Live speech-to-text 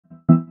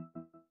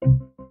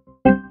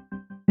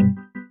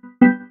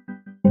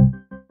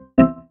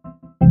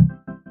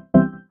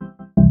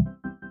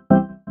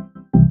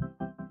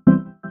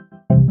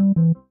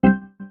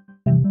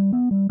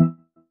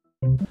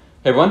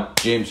Hey everyone,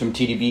 James from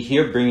TDB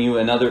here, bringing you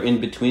another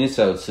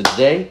Inbetweenisode. So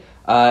today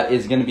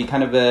is going to be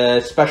kind of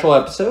a special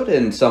episode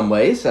in some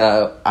ways.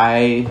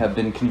 I have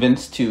been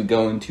convinced to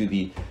go into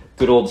the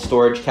good old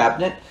storage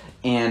cabinet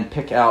and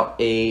pick out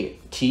a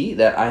tea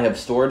that I have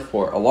stored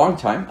for a long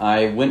time.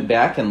 I went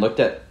back and looked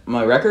at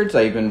my records.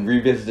 I even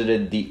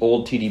revisited the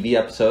old TDB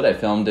episode I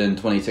filmed in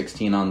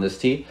 2016 on this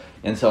tea.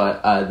 And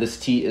so this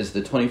tea is the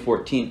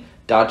 2014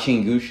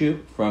 Qing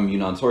Gushu from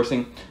Yunnan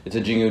Sourcing. It's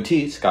a Jingyu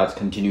tea. Scott's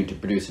continued to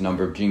produce a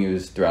number of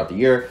Jingyus throughout the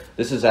year.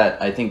 This is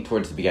at, I think,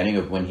 towards the beginning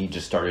of when he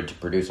just started to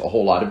produce a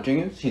whole lot of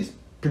Jingyus. He's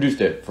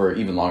produced it for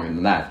even longer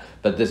than that,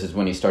 but this is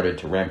when he started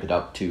to ramp it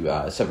up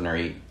to 7 or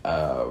 8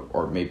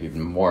 or maybe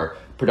even more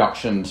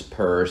productions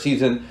per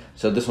season.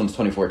 So this one's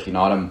 2014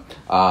 autumn,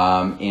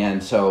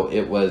 and so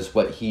it was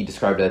what he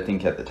described, I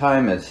think, at the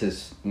time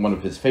as one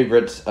of his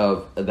favorites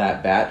of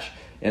that batch.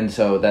 And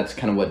so that's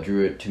kind of what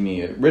drew it to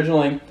me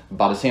originally.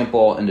 Bought a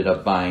sample, ended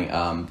up buying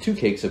 2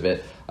 cakes of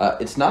it.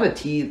 It's not a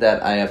tea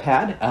that I have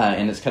had,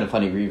 and it's kind of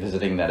funny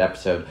revisiting that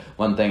episode.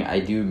 One thing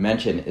I do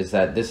mention is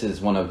that this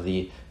is one of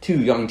the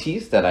 2 young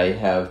teas that I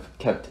have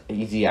kept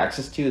easy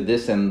access to,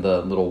 this and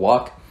the Little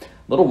Walk.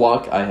 Little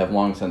Walk I have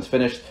long since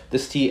finished.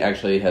 This tea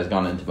actually has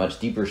gone into much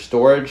deeper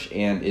storage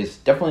and is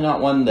definitely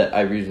not one that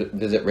I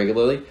revisit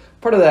regularly.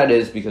 Part of that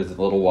is because the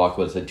Little Walk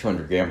was a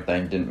 200 gram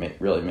thing, didn't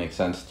really make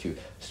sense to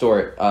store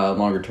it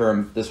longer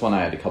term. This one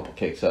I had a couple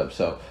cakes of,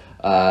 so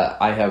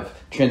I have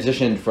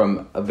transitioned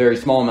from a very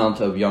small amount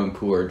of young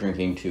pu'er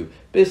drinking to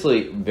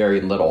basically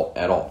very little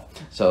at all.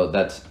 So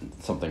that's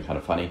something kind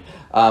of funny.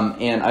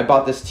 And I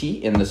bought this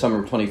tea in the summer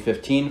of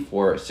 2015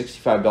 for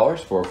 $65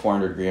 for a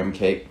 400 gram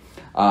cake.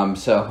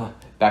 So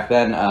back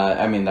then,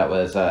 I mean, that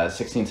was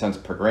 16 cents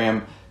per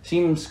gram.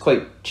 Seems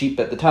quite cheap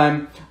at the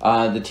time.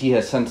 The tea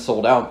has since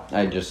sold out.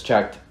 I just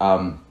checked.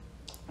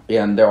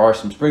 And there are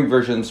some spring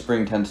versions.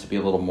 Spring tends to be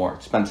a little more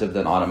expensive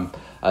than autumn,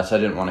 so I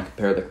didn't want to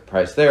compare the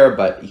price there,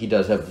 but he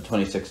does have the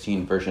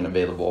 2016 version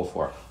available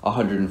for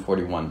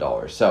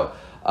 $141. So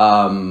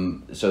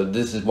so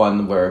this is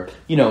one where,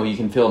 you know, you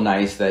can feel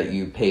nice that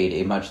you paid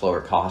a much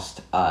lower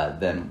cost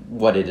than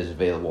what it is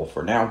available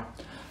for now.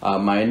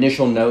 My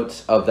initial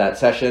notes of that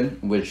session,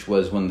 which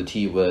was when the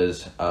tea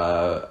was,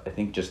 I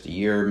think just a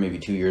year, maybe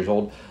 2 years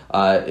old,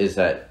 is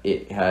that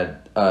it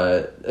had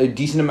a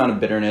decent amount of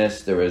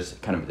bitterness. There was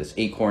kind of this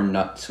acorn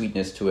nut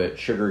sweetness to it,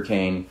 sugar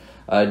cane,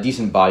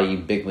 decent body,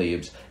 big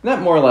leaves. And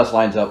that more or less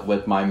lines up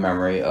with my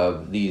memory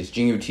of these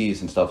Jingyu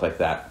teas and stuff like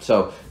that.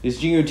 So these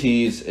Jingyu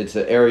teas, it's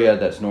an area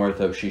that's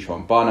north of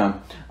Xishuangbanna,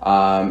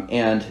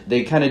 and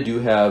they kind of do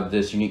have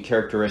this unique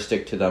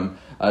characteristic to them.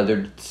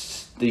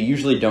 They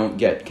usually don't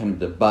get kind of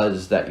the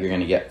buzz that you're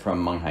going to get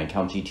from Munghai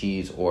County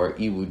teas or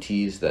Yiwu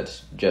teas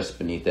that's just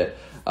beneath it.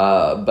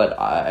 But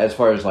as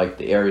far as like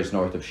the areas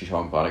north of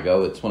Xishuangbanna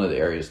go, it's one of the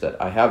areas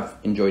that I have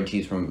enjoyed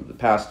teas from the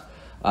past.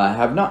 I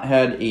have not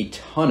had a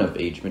ton of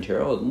aged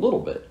material, a little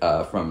bit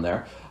from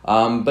there.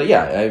 But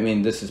yeah, I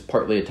mean, this is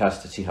partly a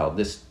test to see how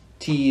this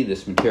tea,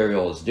 this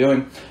material is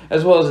doing,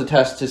 as well as a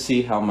test to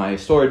see how my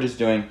storage is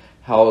doing,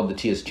 how the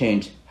tea has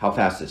changed, how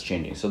fast it's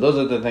changing. So those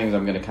are the things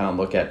I'm going to kind of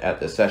look at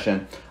this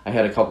session. I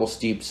had a couple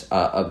steeps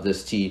of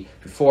this tea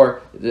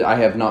before. I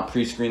have not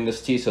pre-screened this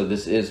tea, so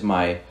this is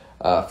my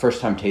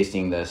first time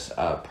tasting this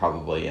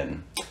probably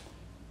in,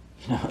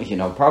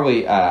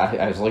 probably,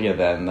 I was looking at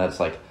that and that's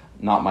like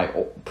not my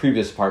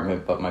previous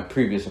apartment, but my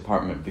previous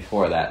apartment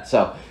before that.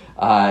 So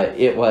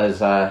it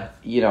was, I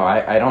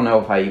don't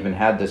know if I even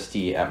had this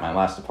tea at my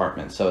last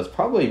apartment. So it's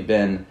probably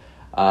been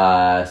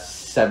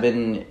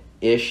 7-ish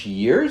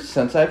years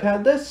since I've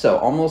had this, so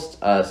almost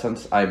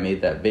since I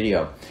made that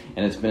video,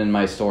 and it's been in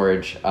my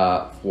storage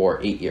for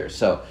 8 years.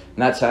 So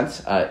in that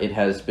sense, it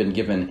has been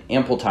given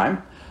ample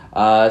time.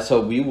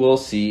 So we will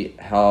see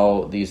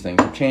how these things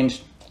have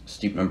changed.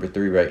 Steep number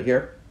 3 right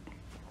here.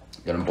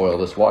 Gonna boil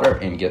this water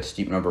and get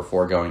steep number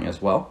 4 going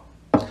as well.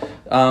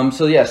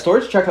 So yeah,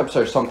 storage checkups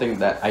are something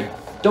that I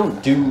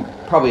don't do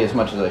probably as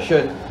much as I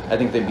should. I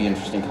think they'd be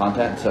interesting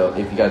content. So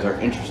if you guys are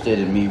interested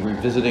in me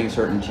revisiting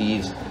certain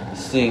teas,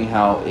 seeing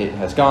how it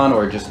has gone,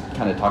 or just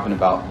kind of talking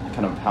about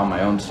kind of how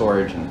my own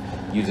storage and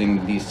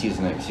using these teas as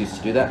an excuse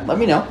to do that, let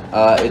me know.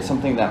 It's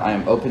something that I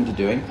am open to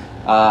doing.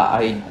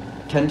 I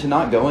tend to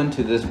not go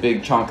into this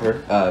big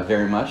chonker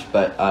very much,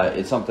 but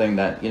it's something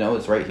that,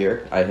 it's right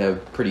here. I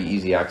have pretty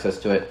easy access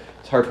to it.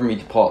 It's hard for me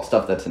to pull out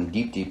stuff that's in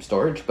deep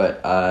storage,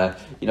 but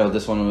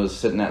this one was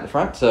sitting at the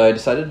front, so I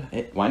decided,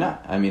 hey, why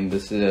not? I mean,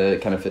 this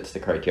kind of fits the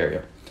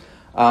criteria.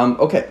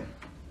 Okay,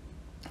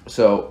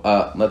 so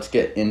let's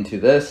get into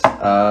this.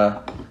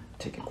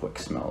 Take a quick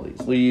smell of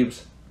these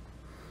leaves.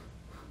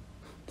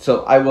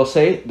 So I will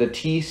say the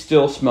tea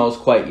still smells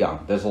quite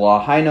young. There's a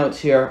lot of high notes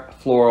here,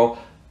 floral.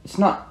 It's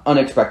not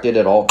unexpected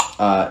at all.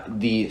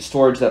 The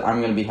storage that I'm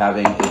going to be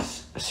having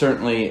is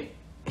certainly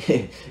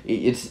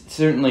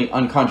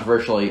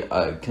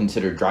uncontroversially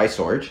considered dry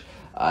storage.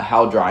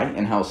 How dry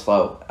and how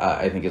slow,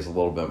 I think, is a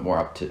little bit more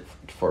up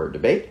for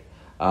debate.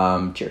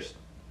 Cheers.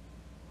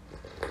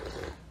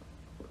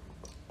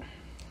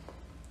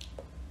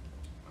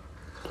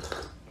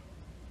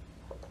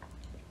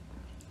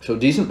 So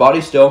decent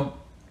body still.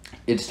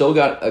 It's still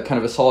got a kind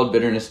of a solid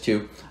bitterness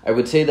too. I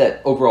would say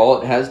that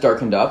overall it has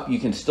darkened up. You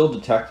can still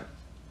detect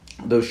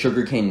those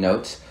sugarcane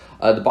notes.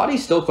 The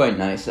body's still quite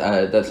nice.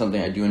 That's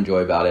something I do enjoy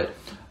about it.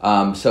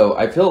 So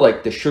I feel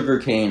like the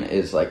sugarcane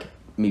is like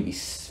maybe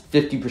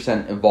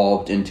 50%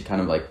 evolved into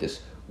kind of like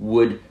this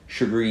wood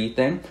sugary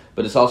thing,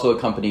 but it's also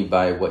accompanied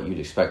by what you'd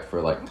expect for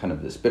like kind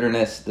of this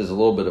bitterness. There's a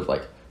little bit of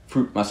like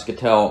fruit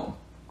muscatel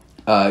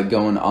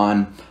going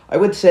on. I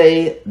would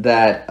say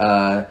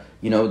that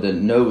you know, the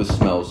nose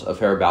smells a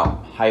fair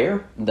amount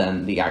higher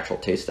than the actual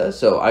taste does.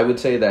 So I would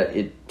say that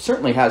it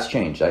certainly has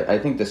changed. I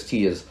think this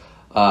tea is,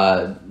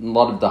 a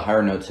lot of the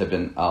higher notes have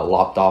been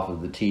lopped off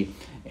of the tea,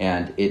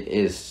 and it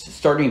is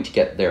starting to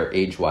get there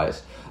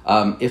age-wise.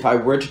 If I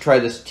were to try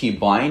this tea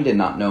blind and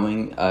not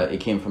knowing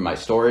it came from my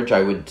storage,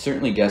 I would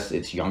certainly guess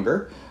it's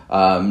younger.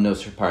 No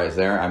surprise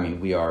there. I mean,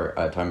 we are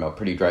talking about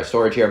pretty dry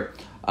storage here.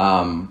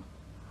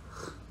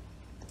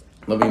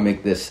 Let me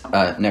make this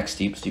next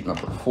steep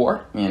number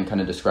 4, and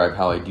kind of describe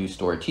how I do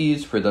store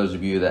teas for those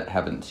of you that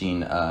haven't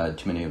seen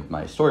too many of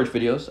my storage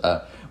videos,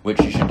 which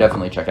you should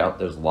definitely check out.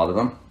 There's a lot of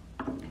them.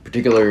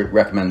 Particularly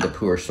recommend the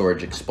Pure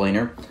Storage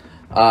Explainer.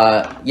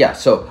 Yeah,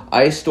 so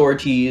I store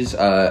teas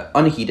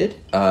unheated.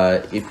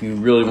 If you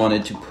really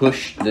wanted to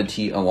push the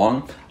tea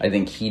along, I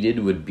think heated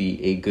would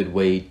be a good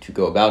way to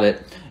go about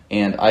it.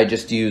 And I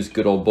just use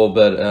good old bulb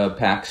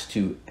packs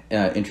to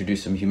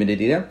introduce some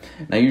humidity there.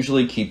 And I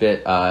usually keep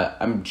it,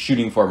 I'm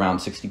shooting for around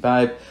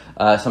 65.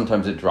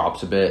 Sometimes it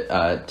drops a bit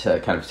to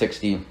kind of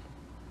 60.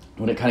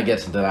 When it kind of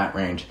gets into that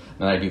range,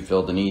 then I do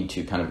feel the need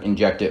to kind of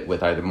inject it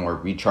with either more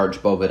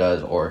recharged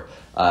bovedas or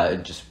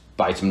just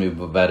buy some new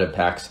boveda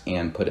packs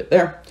and put it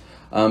there.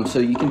 So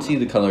you can see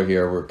the color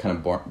here. We're kind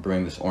of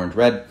brewing this orange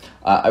red.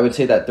 I would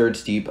say that third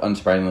steep,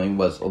 unsurprisingly,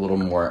 was a little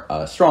more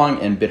strong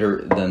and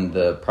bitter than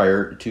the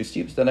prior 2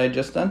 steeps that I had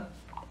just done.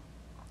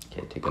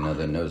 Okay, take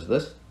another nose of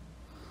this.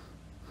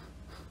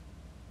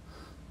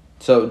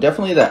 So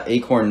definitely that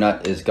acorn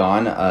nut is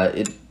gone.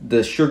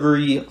 The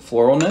sugary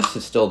floralness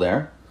is still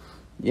there.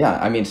 Yeah,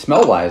 I mean,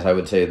 smell-wise, I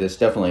would say this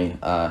definitely,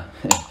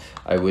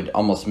 I would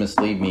almost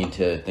mislead me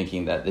to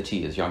thinking that the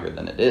tea is younger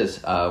than it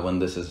is, when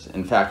this is,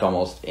 in fact,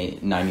 almost a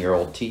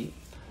 9-year-old tea.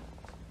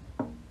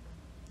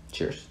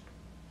 Cheers.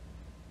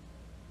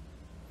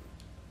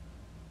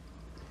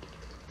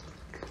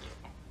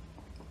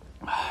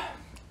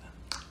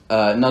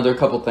 Another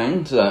couple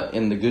things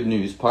in the good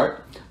news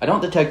part. I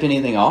don't detect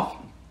anything off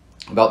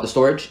about the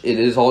storage. It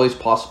is always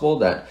possible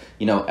that,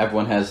 you know,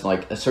 everyone has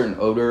like a certain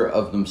odor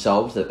of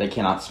themselves that they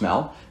cannot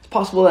smell. It's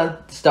possible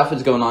that stuff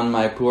is going on in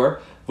my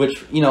pour,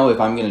 which, you know, if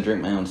I'm going to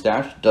drink my own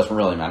stash, doesn't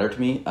really matter to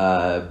me.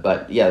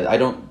 But yeah, I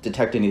don't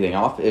detect anything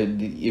off.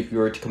 If you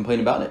were to complain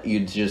about it,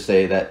 you'd just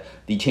say that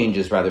the change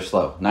is rather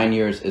slow. 9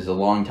 years is a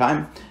long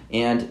time,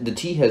 and the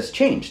tea has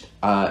changed.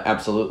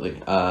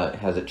 Absolutely.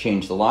 Has it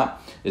changed a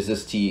lot? Is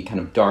this tea kind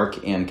of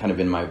dark and kind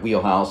of in my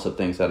wheelhouse of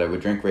things that I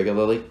would drink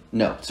regularly?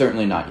 No,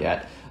 certainly not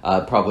yet.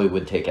 Probably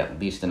would take at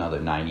least another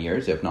 9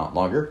 years, if not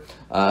longer.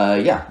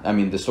 Yeah, I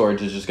mean, the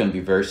storage is just going to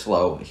be very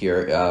slow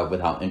here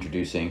without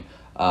introducing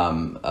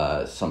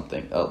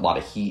something, a lot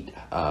of heat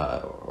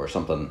or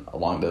something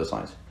along those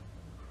lines.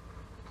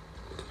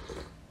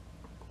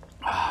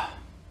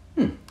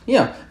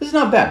 Yeah, this is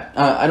not bad.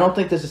 I don't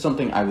think this is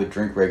something I would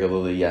drink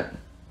regularly yet.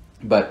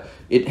 But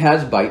it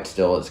has bite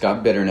still. It's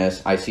got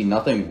bitterness. I see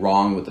nothing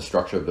wrong with the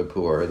structure of the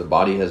pour. The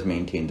body has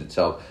maintained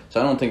itself. So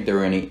I don't think there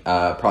are any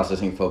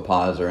processing faux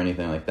pas or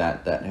anything like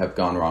that that have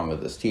gone wrong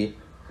with this tea.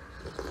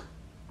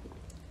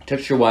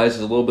 Texture-wise,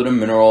 there's a little bit of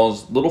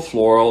minerals, a little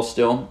floral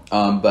still.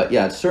 But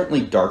yeah, it's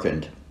certainly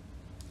darkened.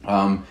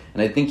 And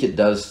I think it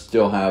does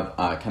still have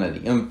kind of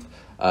the oomph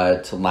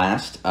to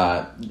last.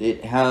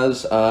 It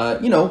has,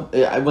 you know,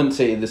 I wouldn't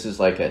say this is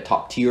like a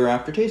top tier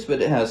aftertaste,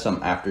 but it has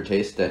some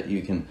aftertaste that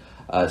you can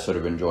sort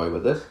of enjoy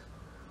with this.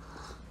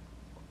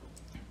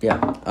 Yeah.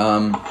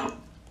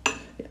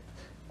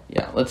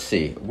 Yeah, let's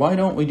see. Why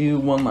don't we do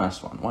one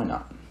last one? Why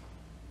not?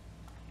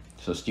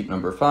 So steep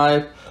number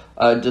 5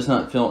 does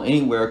not feel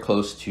anywhere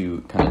close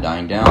to kind of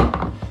dying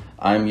down.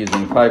 I'm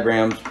using 5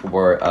 grams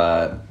for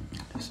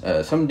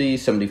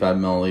 75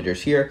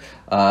 milliliters here.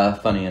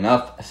 Funny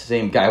enough,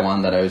 same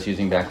Gaiwan that I was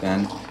using back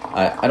then.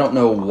 I don't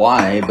know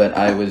why, but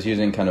I was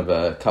using kind of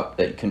a cup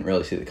that you couldn't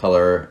really see the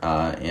color,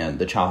 and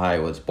the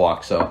chahai was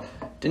blocked, so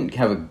didn't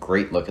have a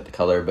great look at the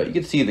color, but you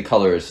can see the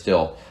color is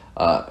still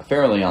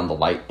fairly on the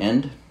light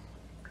end.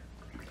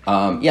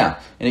 Yeah,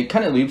 and it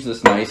kind of leaves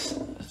this nice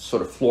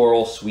sort of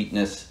floral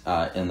sweetness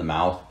in the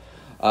mouth.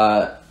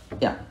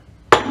 Yeah.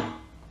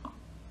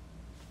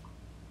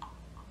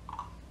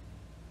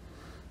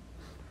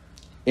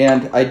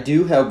 And I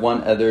do have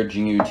one other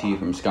Jingyu tea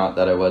from Scott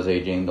that I was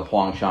aging, the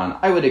Huangshan.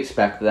 I would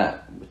expect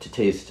that to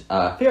taste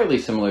fairly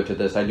similar to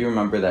this. I do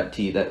remember that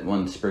tea, that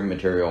one spring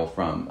material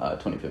from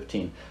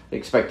 2015. I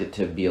expect it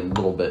to be a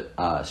little bit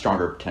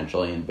stronger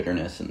potentially in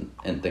bitterness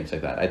and things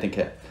like that. I think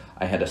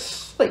I had a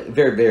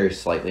very, very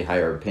slightly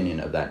higher opinion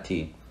of that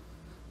tea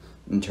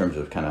in terms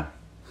of kind of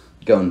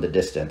going the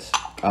distance.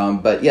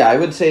 But yeah, I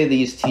would say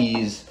these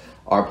teas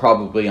are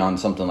probably on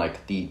something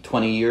like the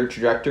 20-year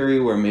trajectory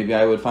where maybe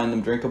I would find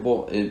them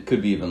drinkable. It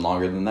could be even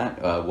longer than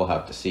that. We'll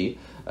have to see.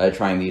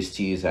 Trying these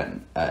teas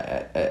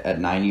at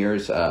 9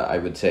 years, I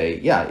would say,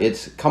 yeah,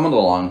 it's coming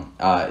along.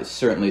 It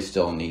certainly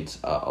still needs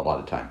a lot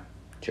of time.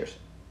 Cheers.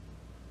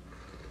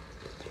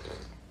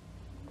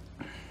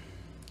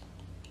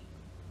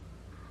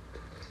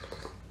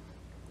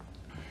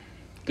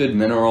 Good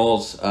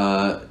minerals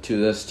to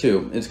this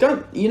too. It's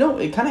got,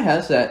 it kind of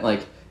has that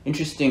like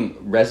interesting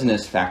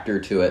resinous factor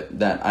to it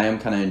that I am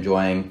kind of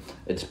enjoying.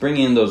 It's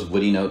bringing in those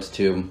woody notes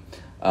too.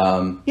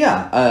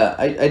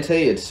 I'd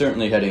say it's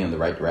certainly heading in the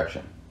right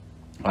direction.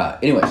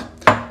 Anyways,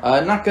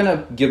 I'm not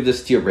gonna give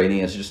this tea a rating.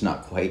 It's just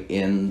not quite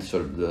in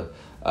sort of the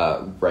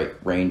right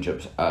range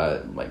of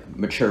like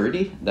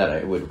maturity that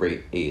I would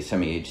rate a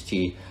semi-aged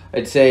tea.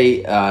 I'd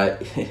say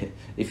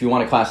if you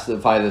want to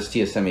classify this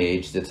tea as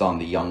semi-aged, it's on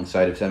the young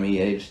side of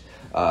semi-aged.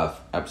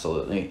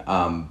 Absolutely.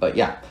 But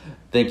yeah,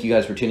 thank you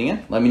guys for tuning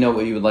in. Let me know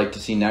what you would like to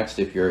see next.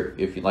 If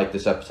you like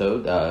this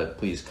episode,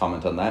 please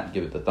comment on that,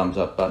 give it the thumbs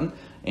up button,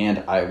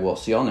 and I will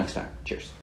see y'all next time. Cheers.